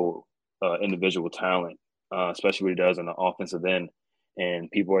incredible individual talent. especially what he does on the offensive end.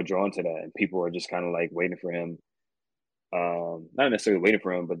 And people are drawn to that. And people are just kind of like waiting for him. Not necessarily waiting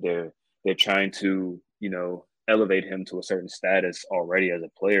for him, but they're trying to, elevate him to a certain status already as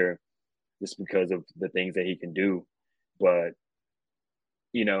a player just because of the things that he can do. But,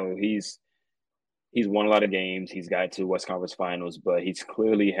 he's won a lot of games. He's got to West Conference Finals, but he's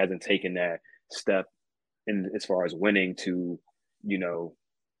clearly hasn't taken that step in as far as winning to,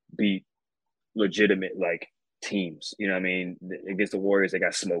 beat legitimate like teams. You know what I mean? Against the Warriors, they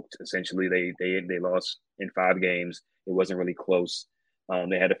got smoked. Essentially, they lost in 5 games. It wasn't really close.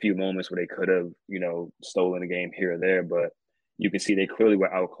 They had a few moments where they could have, stolen a game here or there, but you can see they clearly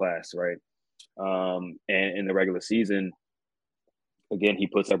were outclassed, right? And in the regular season, again, he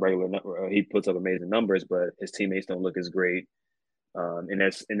puts up amazing numbers, but his teammates don't look as great. And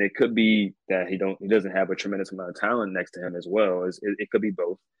it could be that he doesn't have a tremendous amount of talent next to him as well. It could be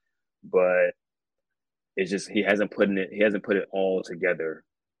both, but it's just he hasn't put it all together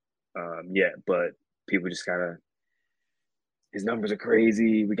yet. But people just kind of, his numbers are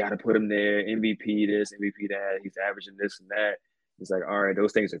crazy. We got to put him there. MVP this, MVP that. He's averaging this and that. It's like, all right,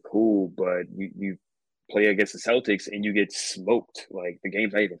 those things are cool, but you play against the Celtics and you get smoked. Like the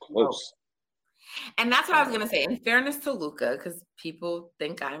game's not even close. And that's what I was going to say. In fairness to Luka, because people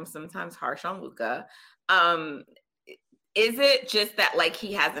think I'm sometimes harsh on Luka, is it just that like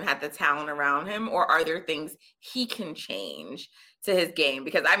he hasn't had the talent around him, or are there things he can change to his game?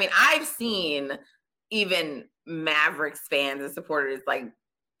 Because I mean, I've seen even Mavericks fans and supporters like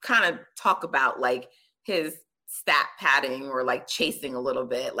kind of talk about like his stat padding or like chasing a little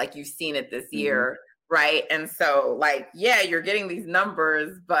bit, like you've seen it this year, right? And so like, yeah, you're getting these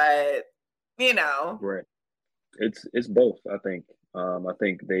numbers, but right. It's both. I think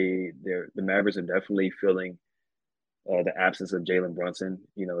the Mavericks are definitely feeling the absence of Jalen Brunson,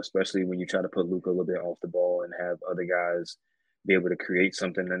 especially when you try to put Luka a little bit off the ball and have other guys be able to create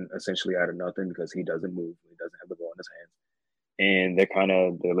something and essentially out of nothing because he doesn't move. He doesn't have the ball in his hands. And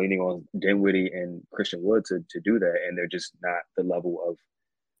they're leaning on Dinwiddie and Christian Wood to do that. And they're just not the level of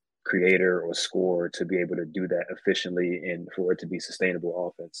creator or scorer to be able to do that efficiently and for it to be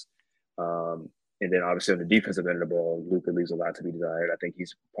sustainable offense. And then obviously on the defensive end of the ball, Luka leaves a lot to be desired. I think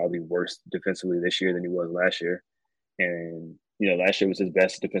he's probably worse defensively this year than he was last year. And, last year was his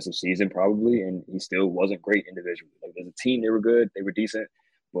best defensive season probably, and he still wasn't great individually. Like as a team, they were good, they were decent,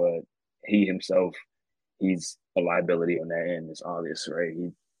 but he himself, he's a liability on that end. It's obvious, right? He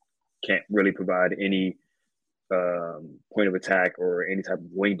can't really provide any point of attack or any type of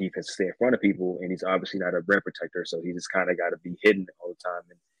wing defense to stay in front of people, and he's obviously not a rim protector, so he just kind of got to be hidden all the time.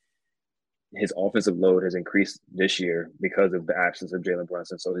 And his offensive load has increased this year because of the absence of Jalen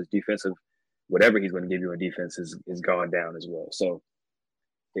Brunson. So his defensive, whatever he's going to give you on defense is gone down as well. So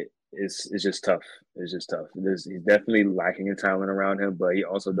it's just tough. It's just tough. He's definitely lacking in talent around him, but he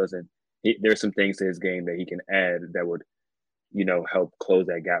also doesn't. There's some things to his game that he can add that would, help close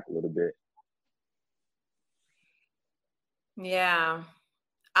that gap a little bit. Yeah.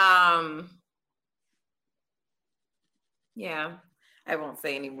 Yeah. I won't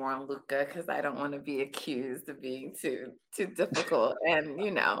say any more on Luka because I don't want to be accused of being too difficult. And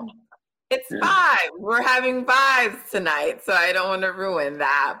it's vibes. We're having vibes tonight, so I don't want to ruin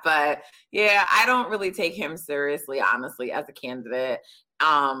that. But yeah, I don't really take him seriously, honestly, as a candidate.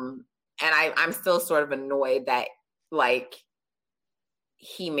 And I'm still sort of annoyed that like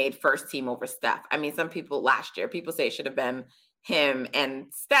he made first team over Steph. I mean, some people last year, people say it should have been him and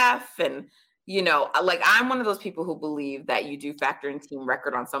Steph. And, like I'm one of those people who believe that you do factor in team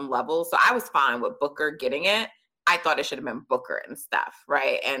record on some level. So I was fine with Booker getting it. I thought it should have been Booker and Steph,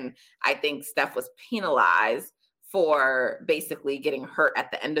 right? And I think Steph was penalized for basically getting hurt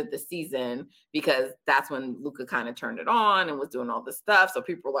at the end of the season because that's when Luka kind of turned it on and was doing all this stuff. So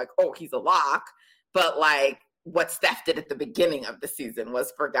people were like, oh, he's a lock. But like what Steph did at the beginning of the season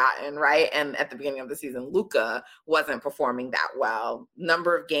was forgotten, right? And at the beginning of the season, Luka wasn't performing that well.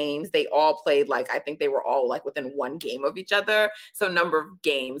 Number of games, they all played like, I think they were all like within one game of each other. So number of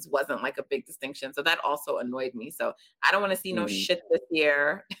games wasn't like a big distinction. So that also annoyed me. So I don't want to see no shit this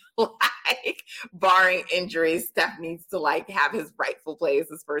year. Like barring injuries, Steph needs to like have his rightful place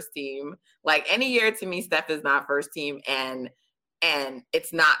as first team. Like any year to me, Steph is not first team, and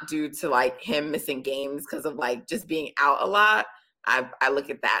it's not due to like him missing games because of like just being out a lot. I look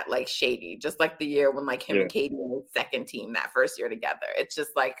at that like shady, just like the year when like him and KD were second team that first year together. It's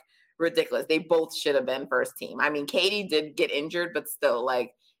just like ridiculous. They both should have been first team. I mean, KD did get injured, but still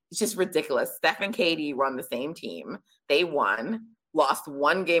like, it's just ridiculous. Steph and KD were on the same team. They won, lost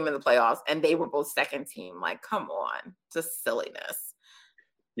one game in the playoffs, and they were both second team. Like, come on, just silliness.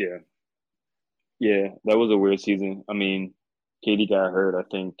 Yeah. Yeah, that was a weird season. I mean, Katie got hurt. I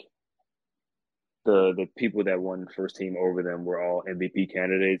think the people that won first team over them were all MVP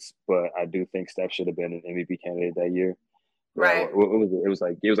candidates, but I do think Steph should have been an MVP candidate that year. Yeah, Right. what was it? It was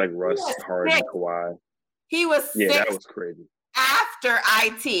like Russ, Yes, Harden, Kawhi. he was Yeah, that 6 was crazy. after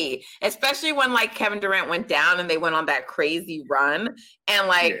IT, especially when like Kevin Durant went down and they went on that crazy run. And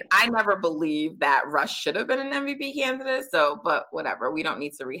like, Yeah. I never believed that Russ should have been an MVP candidate. So, but whatever, we don't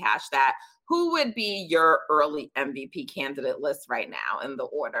need to rehash that. Who would be your early MVP candidate list right now in the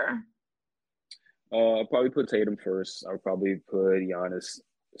order? I'll probably put Tatum first. I'll probably put Giannis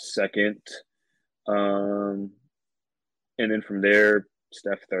second. Um, and then from there,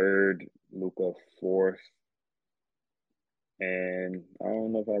 Steph third, Luka fourth. And I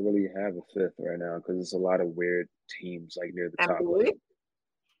don't know if I really have a fifth right now because there's a lot of weird teams like near the top.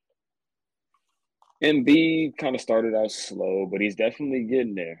 Embiid kind of started out slow, but he's definitely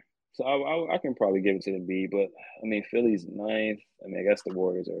getting there. So I can probably give it to Embiid, but I mean Philly's ninth. I mean I guess the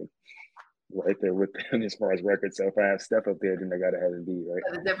Warriors are right there with them as far as records. So if I have Steph up there, then I gotta have Embiid, right?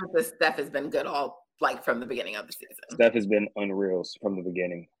 But the difference is Steph has been good all like from the beginning of the season. Steph has been unreal from the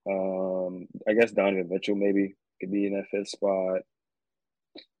beginning. I guess Donovan Mitchell maybe could be in that fifth spot.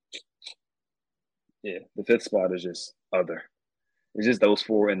 Yeah, the fifth spot is just other. It's just those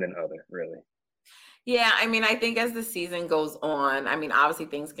four and then other, really. Yeah, I mean, I think as the season goes on, I mean, obviously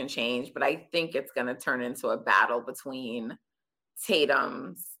things can change, but I think it's going to turn into a battle between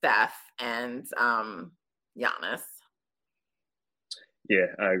Tatum, Steph, and Giannis. Yeah,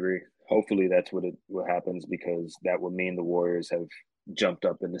 I agree. Hopefully that's what happens because that would mean the Warriors have jumped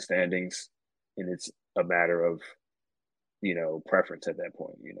up in the standings, and it's a matter of preference at that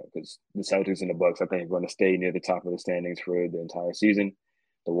point. Because the Celtics and the Bucks, I think, are going to stay near the top of the standings for the entire season.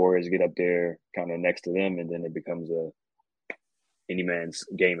 The Warriors get up there kind of next to them, and then it becomes any man's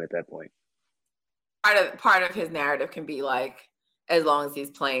game at that point. Part of his narrative can be like, as long as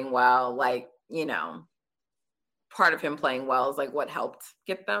he's playing well, like, part of him playing well is like what helped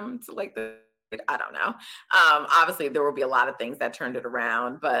get them to like I don't know. Obviously there will be a lot of things that turned it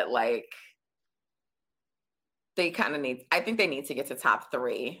around, but like I think they need to get to top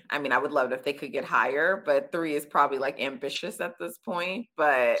 3. I mean, I would love it if they could get higher, but 3 is probably like ambitious at this point,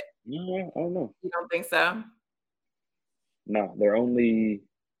 but yeah, I don't know. You don't think so? No, they're only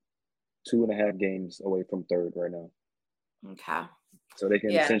 2.5 games away from third right now. Okay. So they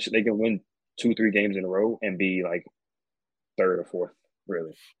can essentially win 2-3 games in a row and be like third or fourth,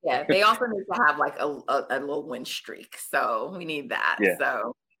 really. Yeah, they also need to have like a little win streak. So we need that. Yeah.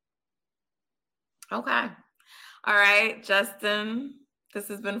 So okay. All right, Justin, this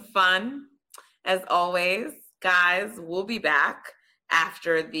has been fun. As always, guys, we'll be back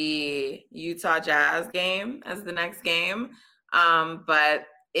after the Utah Jazz game as the next game. But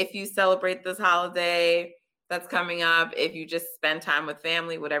if you celebrate this holiday that's coming up, if you just spend time with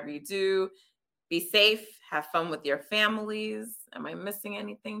family, whatever you do, be safe, have fun with your families. Am I missing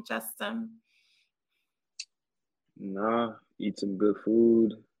anything, Justin? Nah, eat some good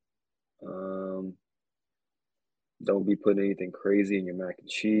food. Don't be putting anything crazy in your mac and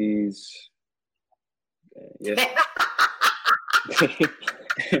cheese. Yeah. I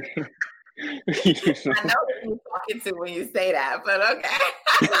know who you're talking to when you say that, but okay.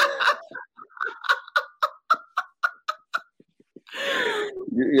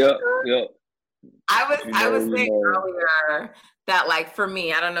 Yeah. I was saying earlier that like for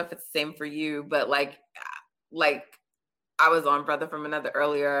me, I don't know if it's the same for you, but like I was on Brother from Another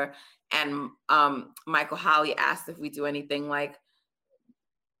earlier, and Michael Holley asked if we do anything like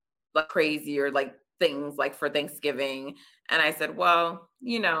crazy or like things like for Thanksgiving. And I said, well,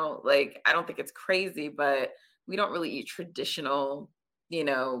 like I don't think it's crazy, but we don't really eat traditional,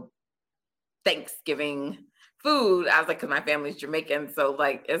 Thanksgiving food. I was like, because my family's Jamaican, so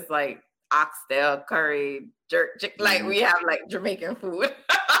like it's like oxtail, curry, jerk, like we have like Jamaican food.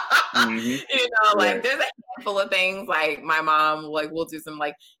 Like there's a handful of things. Like my mom, like we'll do some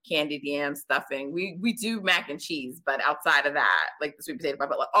like candied yam stuffing. We do mac and cheese, but outside of that, like the sweet potato pie,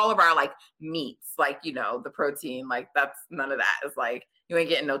 but like all of our like meats, like the protein, like that's none of that. It's like you ain't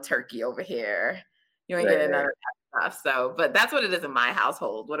getting no turkey over here. You ain't getting none of that stuff. So, but that's what it is in my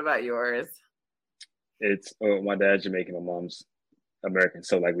household. What about yours? It's my dad's Jamaican, my mom's American,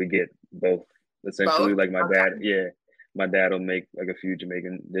 so like we get both essentially. Both? Like my dad, my dad will make like a few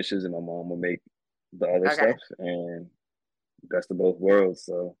Jamaican dishes, and my mom will make the other stuff, and best of both worlds.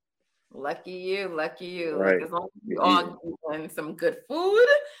 So lucky you. Right. Like, as long as you all doing some good food,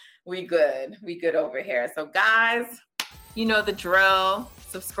 we good over here. So guys, you know the drill.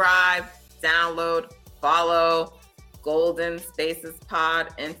 Subscribe, download, follow. Golden Spaces Pod,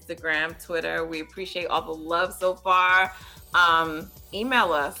 Instagram, Twitter. We appreciate all the love so far.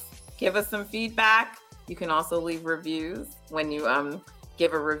 Email us, give us some feedback. You can also leave reviews. When you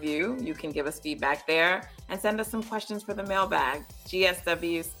give a review, you can give us feedback there and send us some questions for the mailbag,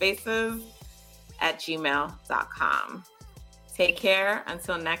 gswspaces@gmail.com. Take care.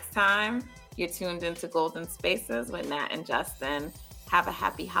 Until next time, you're tuned into Golden Spaces with Nat and Justin. Have a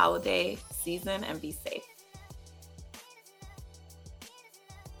happy holiday season and be safe.